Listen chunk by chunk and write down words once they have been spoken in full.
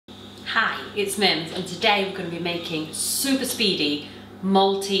it's Mims, and today we're going to be making super speedy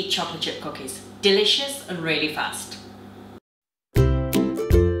malty chocolate chip cookies. Delicious and really fast.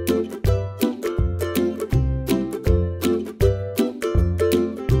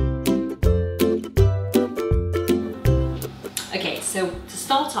 Okay, so to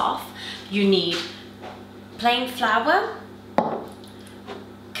start off, you need plain flour,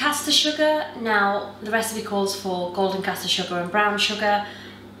 caster sugar. Now the recipe calls for golden caster sugar and brown sugar.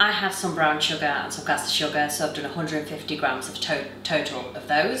 I have some brown sugar and some caster sugar, so I've done 150 grams of total of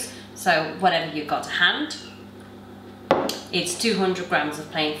those. So whatever you've got to hand. It's 200 grams of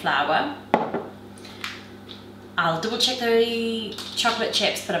plain flour. I'll double check the chocolate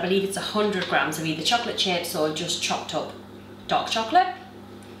chips, but I believe it's 100 grams of either chocolate chips or just chopped up dark chocolate.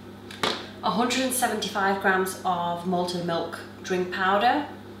 175 grams of malted milk drink powder.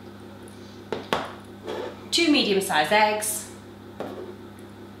 2 medium-sized eggs.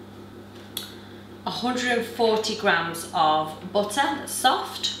 140 grams of butter that's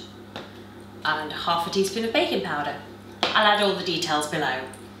soft, and half a teaspoon of baking powder. I'll add all the details below,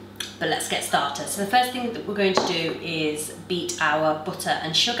 but let's get started. So the first thing that we're going to do is beat our butter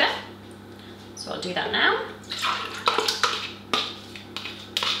and sugar. So I'll do that now.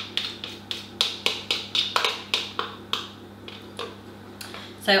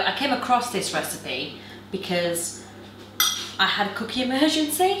 So I came across this recipe because I had a cookie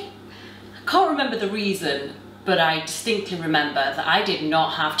emergency. I can't remember the reason, but I distinctly remember that I did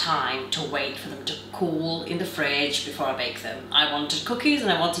not have time to wait for them to cool in the fridge before I bake them. I wanted cookies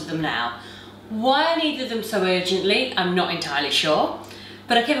and I wanted them now. Why I needed them so urgently, I'm not entirely sure,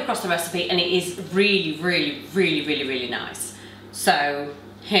 but I came across the recipe and it is really nice. So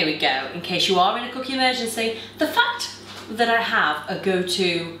here we go. In case you are in a cookie emergency, the fact that I have a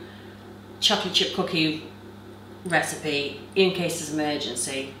go-to chocolate chip cookie recipe in case there's an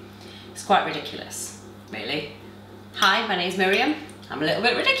emergency, it's quite ridiculous, really. Hi, my name's Miriam. I'm a little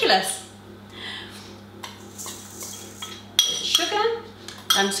bit ridiculous. There's the sugar.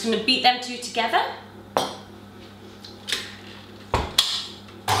 I'm just going to beat them two together.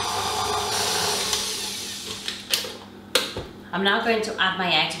 I'm now going to add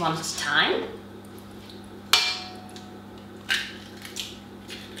my eggs one at a time.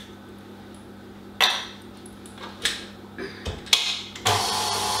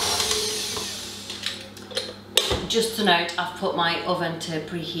 Just to note, I've put my oven to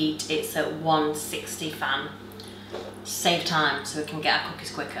preheat. It's at 160 fan. Save time so we can get our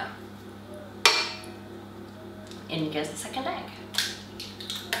cookies quicker. In goes the second egg.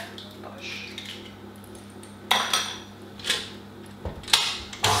 Gosh.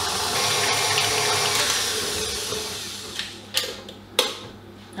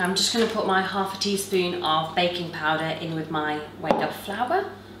 Now I'm just going to put my half a teaspoon of baking powder in with my weighed off flour,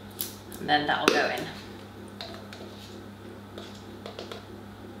 and then that'll go in.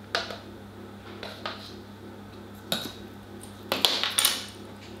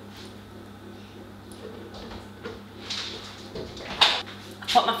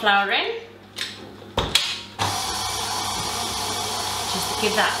 Put my flour in, just to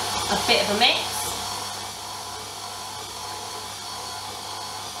give that a bit of a mix.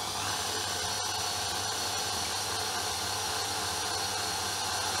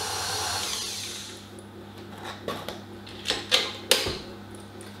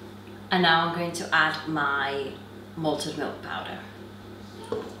 And now I'm going to add my malted milk powder.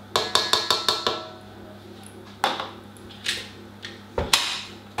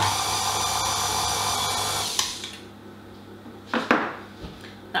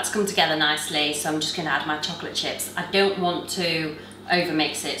 That's come together nicely, so I'm just going to add my chocolate chips. I don't want to over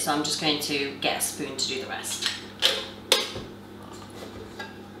mix it, so I'm just going to get a spoon to do the rest.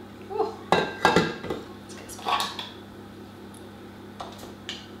 Ooh. Let's get a spoon.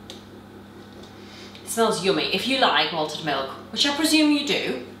 It smells yummy. If you like malted milk, which I presume you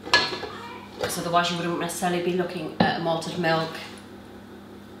do, because otherwise you wouldn't necessarily be looking at a malted milk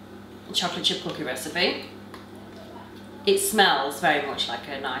chocolate chip cookie recipe. It smells very much like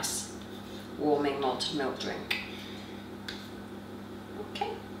a nice warming malted milk drink. Okay.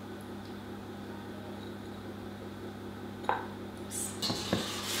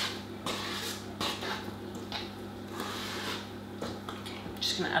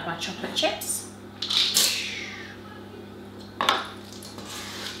 Just going to add my chocolate chips.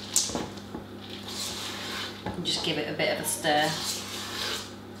 And just give it a bit of a stir.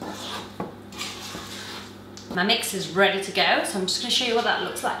 My mix is ready to go, so I'm just going to show you what that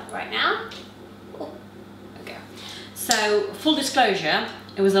looks like right now. Oh, there we go. So, full disclosure,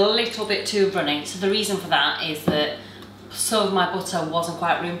 it was a little bit too runny. So the reason for that is that some of my butter wasn't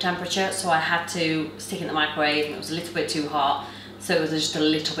quite room temperature, so I had to stick it in the microwave and it was a little bit too hot, so it was just a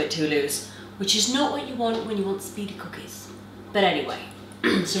little bit too loose, which is not what you want when you want speedy cookies. But anyway,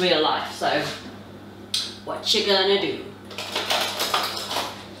 it's real life, so what you gonna do?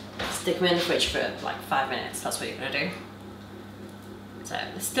 Stick them in the fridge for like 5 minutes, that's what you're gonna do. So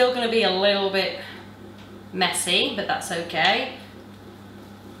they're still gonna be a little bit messy, but that's okay.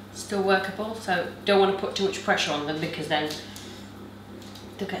 Still workable, so don't want to put too much pressure on them because then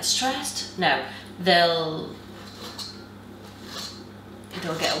they'll get stressed. No, they'll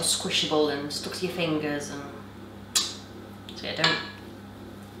get all squishable and stuck to your fingers, and so yeah,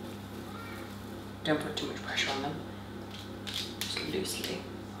 don't put too much pressure on them. Just loosely.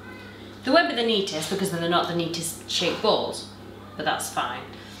 They won't be the neatest because they're not the neatest shaped balls, but that's fine.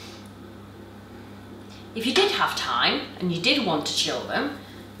 If you did have time and you did want to chill them,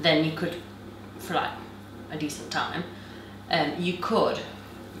 then you could, for like a decent time, you could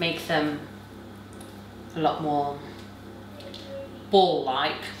make them a lot more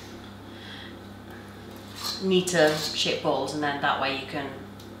ball-like, neater shaped balls, and then that way you can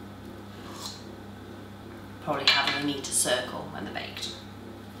probably have a neater circle when they're baked.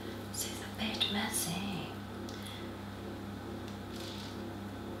 This is a bit messy.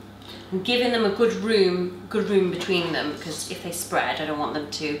 I'm giving them a good room between them, because if they spread, I don't want them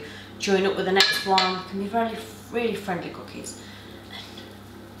to join up with the next one. It can be really friendly cookies.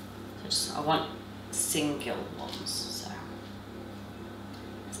 I want single ones.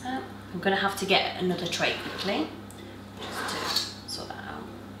 So I'm going to have to get another tray quickly just to sort that out.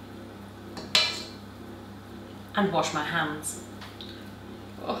 And wash my hands.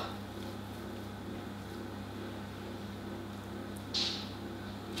 Oh.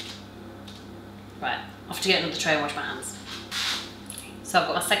 Right, off to get another tray and wash my hands. So I've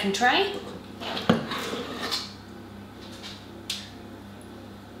got my second tray.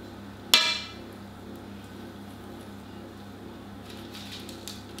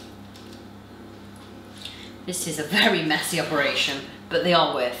 This is a very messy operation, but they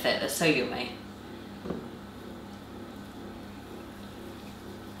are worth it, they're so yummy.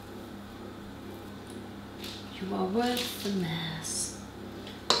 You are worth the mess.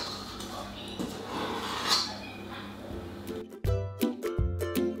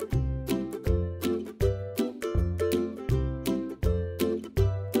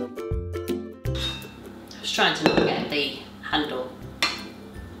 Trying to not get the handle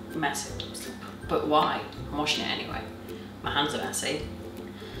messy, but why? I'm washing it anyway. My hands are messy.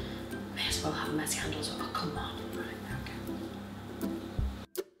 May as well have a messy handle as well. Oh, come on. Right, okay.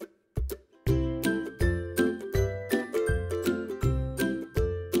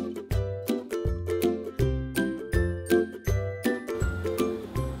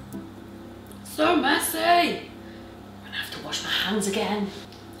 So messy. I'm gonna have to wash my hands again.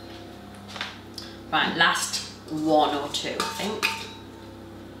 Right, last one or two, I think.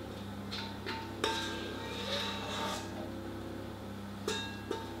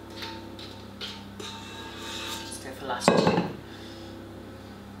 Just go for last two.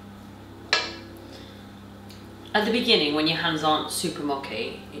 At the beginning, when your hands aren't super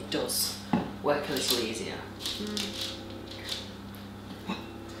mucky, it does work a little easier.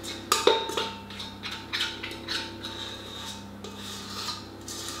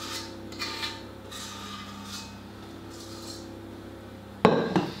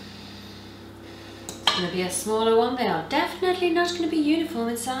 Going to be a smaller one. They are definitely not going to be uniform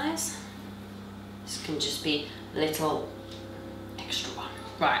in size. This can just be a little extra one.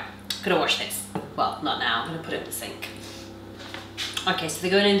 Right, gonna wash this. Well, not now, I'm going to put it in the sink. Okay, so they're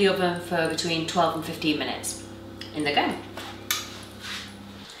going in the oven for between 12 and 15 minutes. In they go.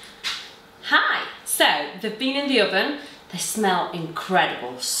 Hi! So, they've been in the oven. They smell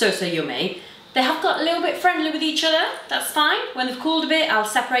incredible, so yummy. They have got a little bit friendly with each other, that's fine. When they've cooled a bit, I'll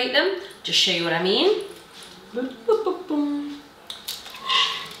separate them. Just show you what I mean. Boom, boom, boom, boom.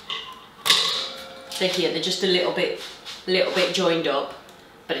 So here, they're just a little bit joined up,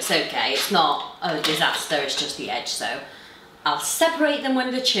 but it's okay. It's not a disaster, it's just the edge. So I'll separate them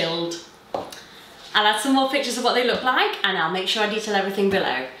when they're chilled. I'll add some more pictures of what they look like, and I'll make sure I detail everything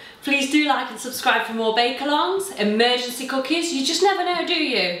below. Please do like and subscribe for more bake-alongs, emergency cookies. You just never know, do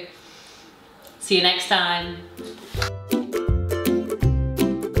you? See you next time.